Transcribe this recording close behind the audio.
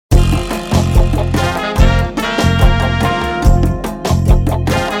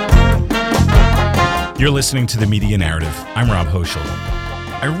You're listening to The Media Narrative. I'm Rob Hochul.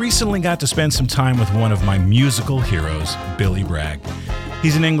 I recently got to spend some time with one of my musical heroes, Billy Bragg.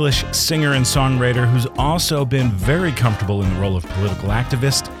 He's an English singer and songwriter who's also been very comfortable in the role of political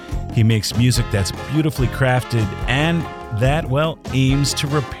activist. He makes music that's beautifully crafted and that, well, aims to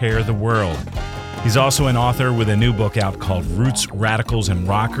repair the world. He's also an author with a new book out called Roots, Radicals, and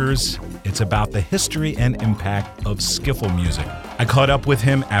Rockers. It's about the history and impact of skiffle music. I caught up with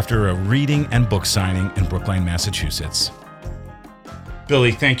him after a reading and book signing in Brookline, Massachusetts.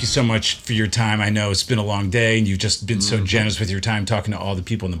 Billy, thank you so much for your time. I know it's been a long day, and you've just been so generous with your time talking to all the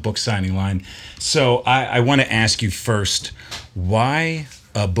people in the book signing line. So I want to ask you first, why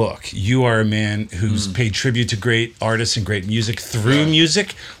a book? You are a man who's paid tribute to great artists and great music through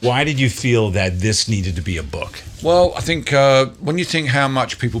music. Why did you feel that this needed to be a book? Well, I think when you think how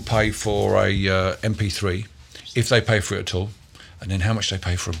much people pay for a MP3, if they pay for it at all, and then how much they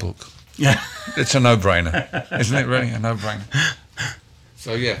pay for a book, it's a no-brainer, isn't it? Really, a no-brainer.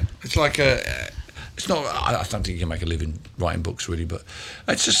 So yeah, it's like it's not. I don't think you can make a living writing books really, but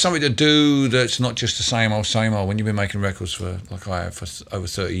it's just something to do that's not just the same old, same old. When you've been making records for, like I have, for over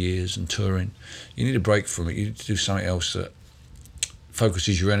 30 years and touring, you need a break from it. You need to do something else that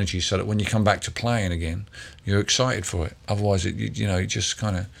focuses your energy, so that when you come back to playing again, you're excited for it. Otherwise, you just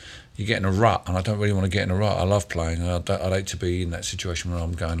kind of, you get in a rut, and I don't really want to get in a rut. I love playing, and I'd hate to be in that situation where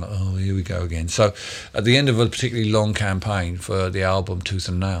I'm going like, oh, here we go again. So at the end of a particularly long campaign for the album Tooth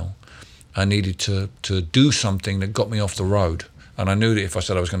and Nail, I needed to do something that got me off the road. And I knew that if I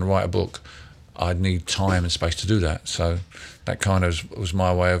said I was going to write a book, I'd need time and space to do that. So that kind of was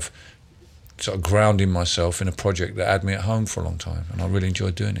my way of sort of grounding myself in a project that had me at home for a long time, and I really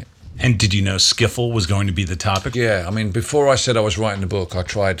enjoyed doing it. And did you know skiffle was going to be the topic? Yeah, I mean, before I said I was writing the book, I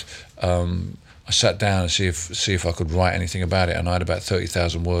tried. I sat down and see if I could write anything about it, and I had about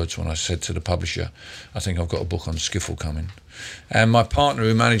 30,000 words when I said to the publisher, I think I've got a book on skiffle coming. And my partner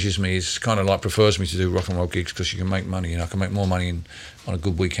who manages me is kind of like prefers me to do rock and roll gigs because you can make money, and I can make more money on a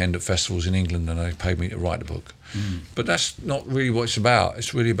good weekend at festivals in England than they paid me to write the book. But that's not really what it's about.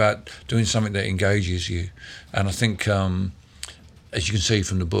 It's really about doing something that engages you. And I think, as you can see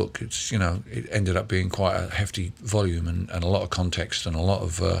from the book, it's it ended up being quite a hefty volume and a lot of context and a lot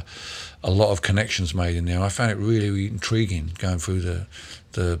of connections made in there. I found it really, really intriguing going through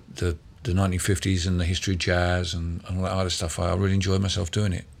the 1950s and the history of jazz and all that other stuff. I really enjoyed myself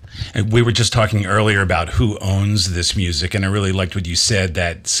doing it. And we were just talking earlier about who owns this music, and I really liked what you said,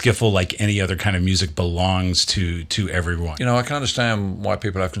 that skiffle, like any other kind of music, belongs to everyone. I can understand why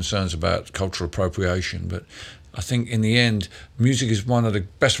people have concerns about cultural appropriation, but I think in the end, music is one of the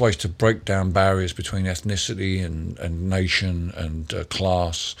best ways to break down barriers between ethnicity and nation and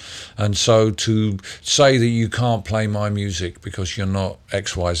class. And so to say that you can't play my music because you're not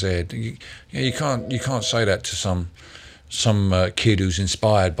X, Y, Z, you can't say that to some kid who's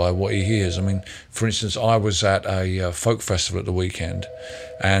inspired by what he hears. I mean, for instance, I was at a folk festival at the weekend,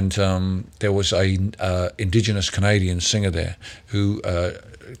 and there was a Indigenous Canadian singer there who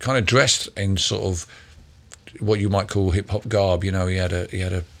kind of dressed in sort of what you might call hip hop garb. He had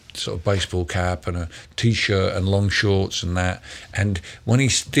a sort of baseball cap and a t-shirt and long shorts and that. And when he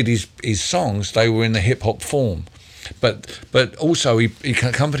did his songs, they were in the hip hop form. But also he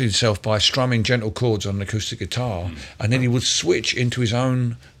accompanied himself by strumming gentle chords on an acoustic guitar, and then he would switch into his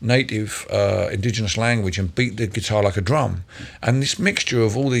own native Indigenous language and beat the guitar like a drum. And this mixture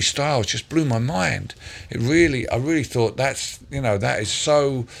of all these styles just blew my mind. I really thought that is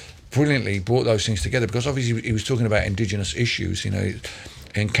so brilliantly brought those things together, because obviously he was talking about Indigenous issues.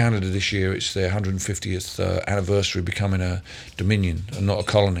 In Canada this year, it's their 150th anniversary of becoming a dominion and not a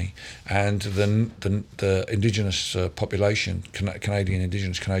colony, and the Indigenous population, Canadian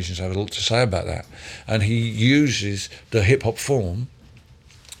Indigenous Canadians, have a lot to say about that, and he uses the hip hop form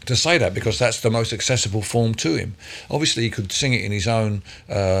to say that because that's the most accessible form to him. Obviously, he could sing it in his own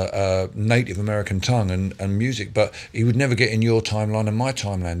Native American tongue and music, but he would never get in your timeline and my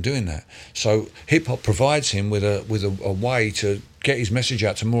timeline doing that. So hip hop provides him with a way to get his message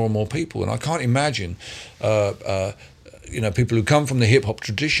out to more and more people. And I can't imagine people who come from the hip hop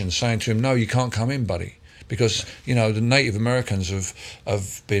tradition saying to him, "No, you can't come in, buddy." Because the Native Americans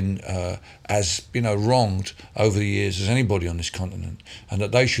have been as wronged over the years as anybody on this continent, and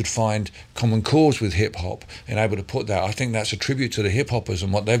that they should find common cause with hip hop and able to put that. I think that's a tribute to the hip hoppers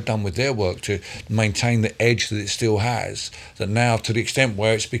and what they've done with their work to maintain the edge that it still has. That now, to the extent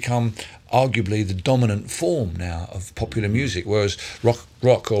where it's become arguably the dominant form now of popular music, whereas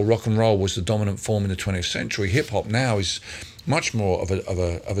rock or rock and roll was the dominant form in the 20th century, hip hop now is much more of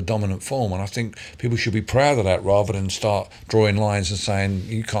a dominant form, and I think people should be proud of that rather than start drawing lines and saying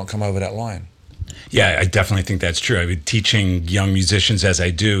you can't come over that line. Yeah, I definitely think that's true. I mean, teaching young musicians as I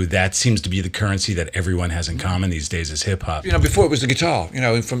do, that seems to be the currency that everyone has in common these days is hip hop. You know, before it was the guitar, you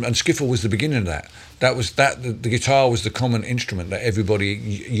know, and Skiffle was the beginning of that. The guitar was the common instrument that everybody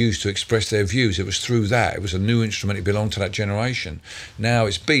used to express their views. It was through that. It was a new instrument. It belonged to that generation. Now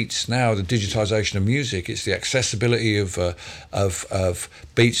it's beats. Now the digitization of music. It's the accessibility of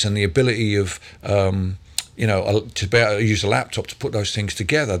beats and the ability of you know, to be able to use a laptop to put those things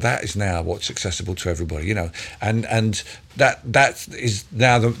together. That is now what's accessible to everybody, you know, and that is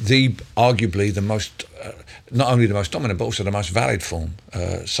now the arguably the most, not only the most dominant but also the most valid form.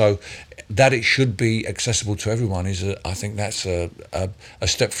 So that it should be accessible to everyone is, I think that's a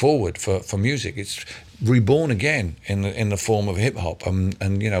step forward for music. It's reborn again in the form of hip hop,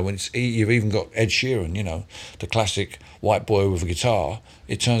 and you know, when you've even got Ed Sheeran, you know, the classic white boy with a guitar.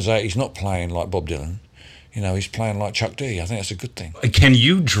 It turns out he's not playing like Bob Dylan. You know, he's playing like Chuck D. I think that's a good thing. Can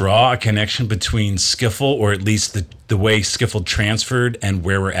you draw a connection between Skiffle, or at least the way Skiffle transferred, and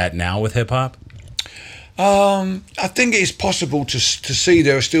where we're at now with hip hop? I think it's possible to see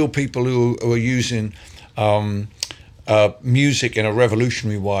there are still people who are using music in a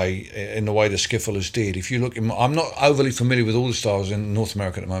revolutionary way, in the way the Skifflers did. If you look, I'm not overly familiar with all the styles in North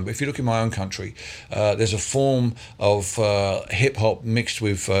America at the moment, but if you look in my own country, there's a form of hip hop mixed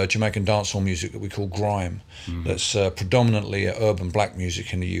with Jamaican dancehall music that we call grime. That's predominantly urban black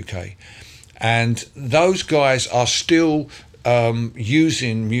music in the UK, and those guys are still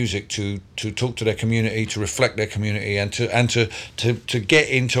using music to talk to their community, to reflect their community, and to get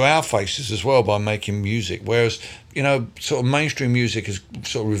into our faces as well by making music. Whereas, you know, sort of mainstream music has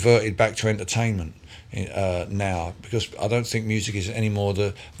sort of reverted back to entertainment now, because I don't think music is anymore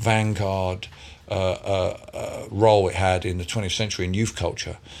the vanguard role it had in the 20th century in youth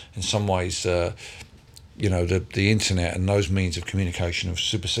culture. In some ways, you know, the internet and those means of communication have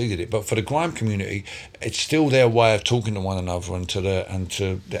superseded it. But for the grime community, it's still their way of talking to one another and to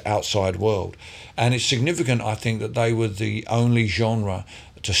the outside world. And it's significant, I think, that they were the only genre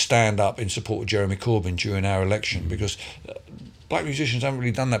to stand up in support of Jeremy Corbyn during our election, because black musicians haven't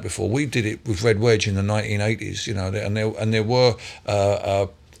really done that before. We did it with Red Wedge in the 1980s, you know, and there were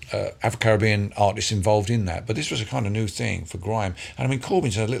Afro-Caribbean artists involved in that, but this was a kind of new thing for grime. And I mean,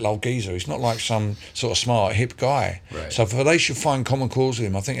 Corbyn's a little old geezer. He's not like some sort of smart, hip guy. Right. So they should find common cause with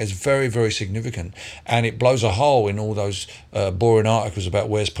him, I think it's very, very significant. And it blows a hole in all those boring articles about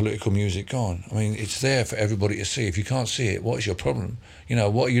where's political music gone. I mean, it's there for everybody to see. If you can't see it, what is your problem? You know,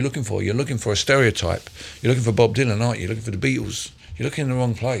 what are you looking for? You're looking for a stereotype. You're looking for Bob Dylan, aren't you? You're looking for the Beatles. You're looking in the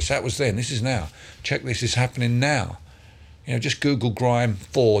wrong place. That was then. This is now. Check this is happening now. You know, just Google grime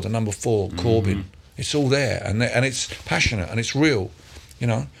 4, the number 4, Corbyn. It's all there, and it's passionate and it's real, you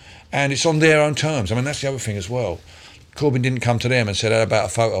know, and it's on their own terms. I mean, that's the other thing as well. Corbyn didn't come to them and said, "How about a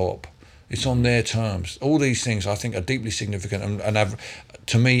photo op?" It's on their terms. All these things, I think, are deeply significant and have,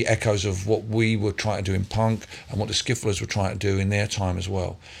 to me, echoes of what we were trying to do in punk and what the Skifflers were trying to do in their time as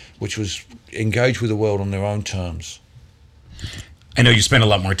well, which was engage with the world on their own terms. I know you spend a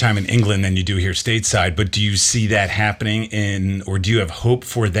lot more time in England than you do here stateside, but do you see that happening or do you have hope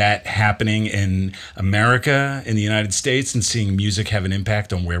for that happening in America, in the United States, and seeing music have an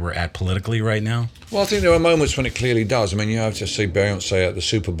impact on where we're at politically right now? Well, I think there are moments when it clearly does. I mean, you have to see Beyonce at the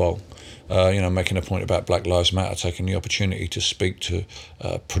Super Bowl, you know, making a point about Black Lives Matter, taking the opportunity to speak to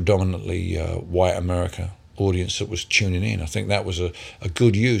predominantly white America audience that was tuning in. I think that was a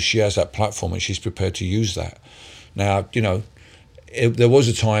good use. She has that platform and she's prepared to use that. Now, you know, there was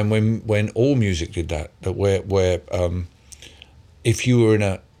a time when all music did that where if you were in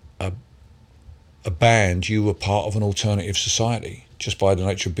a band, you were part of an alternative society just by the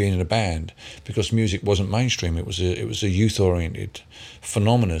nature of being in a band, because music wasn't mainstream. It was a youth-oriented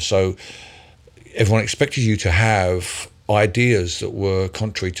phenomenon. So everyone expected you to have ideas that were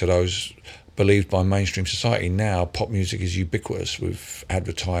contrary to those believed by mainstream society. Now pop music is ubiquitous with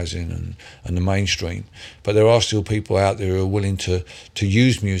advertising and the mainstream, but there are still people out there who are willing to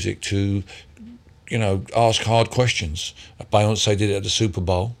use music to, you know, ask hard questions. Beyonce did it at the Super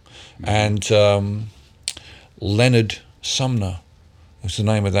Bowl, and Leonard Sumner was the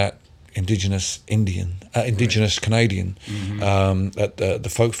name of that indigenous Canadian at the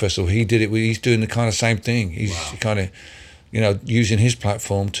folk festival. He did it. He's doing the kind of same thing. He's kind of, you know, using his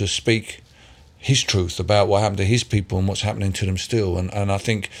platform to speak his truth about what happened to his people and what's happening to them still. And I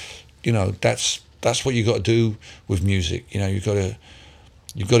think, you know, that's what you got to do with music. You know, you've got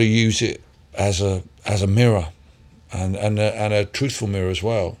to use it as a mirror and a truthful mirror as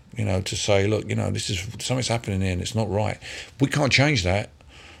well. You know, to say, look, you know, this is something's happening here and it's not right. We can't change that.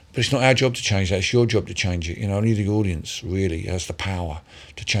 But it's not our job to change that. It's your job to change it. Only the audience really has the power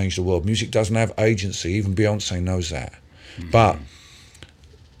to change the world. Music doesn't have agency. Even Beyonce knows that. Mm-hmm. But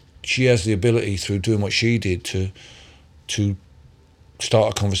she has the ability, through doing what she did, to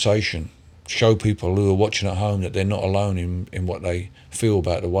start a conversation, show people who are watching at home that they're not alone in what they feel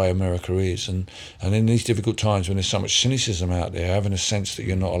about the way America is. And in these difficult times when there's so much cynicism out there, having a sense that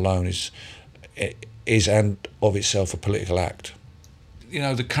you're not alone is and of itself a political act.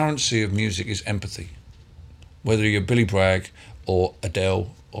 The currency of music is empathy. Whether you're Billy Bragg or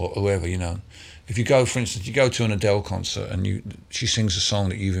Adele or whoever, If you go, for instance, you go to an Adele concert and she sings a song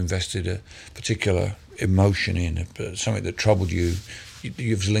that you've invested a particular emotion in, something that troubled you,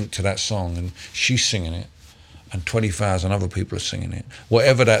 you've linked to that song, and she's singing it, and 20,000 other people are singing it.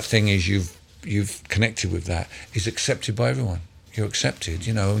 Whatever that thing is, you've connected with, that is accepted by everyone. You're accepted,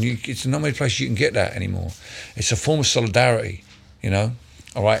 and it's not many places you can get that anymore. It's a form of solidarity, all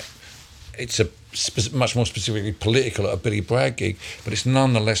right? It's much more specifically political at a Billy Bragg gig, but it's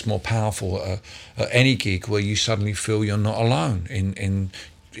nonetheless more powerful at any gig where you suddenly feel you're not alone in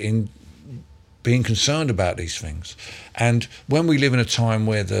being concerned about these things. And when we live in a time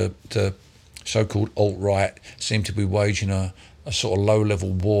where the so-called alt-right seem to be waging a sort of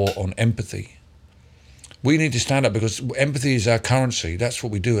low-level war on empathy, we need to stand up, because empathy is our currency. That's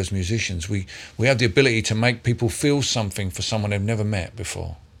what we do as musicians. We have the ability to make people feel something for someone they've never met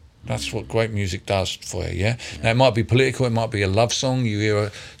before. That's what great music does for you, yeah? Now, it might be political, it might be a love song. You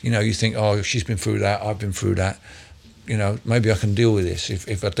hear, you think, oh, she's been through that, I've been through that. Maybe I can deal with this.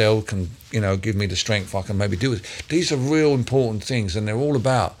 If Adele can, give me the strength, I can maybe deal with it. These are real important things, and they're all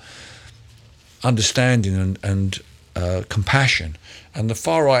about understanding and compassion. And the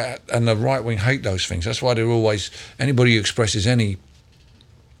far right and the right wing hate those things. That's why they're always, anybody who expresses any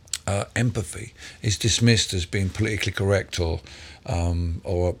empathy is dismissed as being politically correct or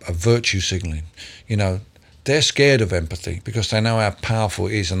a virtue signalling. They're scared of empathy because they know how powerful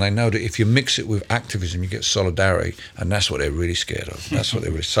it is, and they know that if you mix it with activism, you get solidarity, and that's what they're really scared of. That's what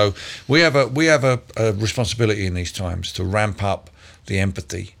they're really. So we have a responsibility in these times to ramp up the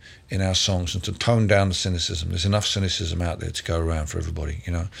empathy in our songs and to tone down the cynicism. There's enough cynicism out there to go around for everybody,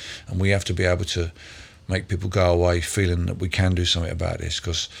 and we have to be able to make people go away feeling that we can do something about this,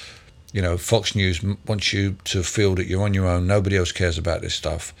 because Fox News wants you to feel that you're on your own, nobody else cares about this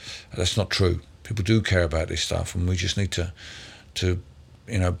stuff. That's not true. People do care about this stuff, and we just need to be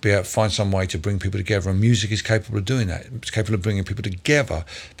able to find some way to bring people together, and music is capable of doing that. It's capable of bringing people together,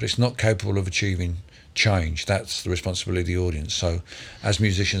 but it's not capable of achieving change. That's the responsibility of the audience. So as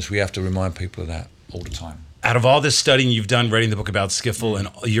musicians, we have to remind people of that all the time. Out of all this studying you've done, writing the book about Skiffle and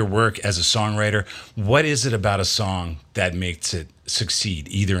your work as a songwriter, what is it about a song that makes it succeed,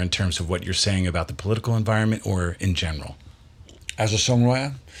 either in terms of what you're saying about the political environment or in general? As a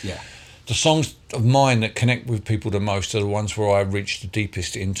songwriter? Yeah. The songs of mine that connect with people the most are the ones where I reached the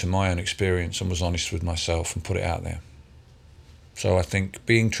deepest into my own experience and was honest with myself and put it out there. So I think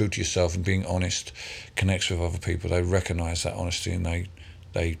being true to yourself and being honest connects with other people. They recognise that honesty, and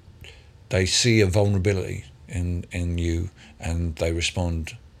they see a vulnerability in you, and they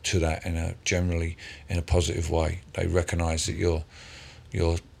respond to that generally in a positive way. They recognise that you're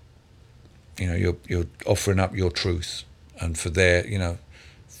offering up your truth, and for their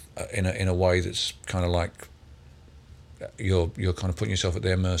in a way that's kind of like you're kind of putting yourself at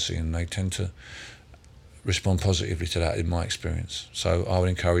their mercy, and they tend to respond positively to that in my experience. So I would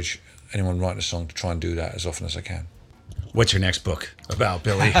encourage anyone writing a song to try and do that as often as they can. What's your next book about,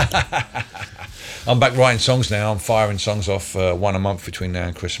 Billy? I'm back writing songs now. I'm firing songs off one a month between now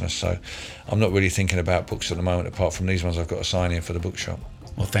and Christmas, so I'm not really thinking about books at the moment, apart from these ones I've got to sign in for the bookshop.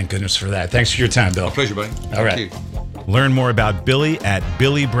 Well, thank goodness for that. Thanks for your time, Bill. My pleasure, buddy. All right. Thank you. Learn more about Billy at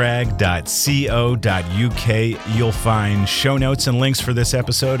billybragg.co.uk. You'll find show notes and links for this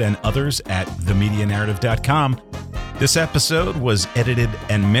episode and others at themedianarrative.com. This episode was edited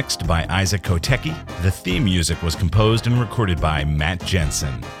and mixed by Isaac Kotecki. The theme music was composed and recorded by Matt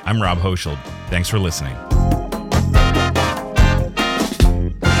Jensen. I'm Rob Hochschild. Thanks for listening.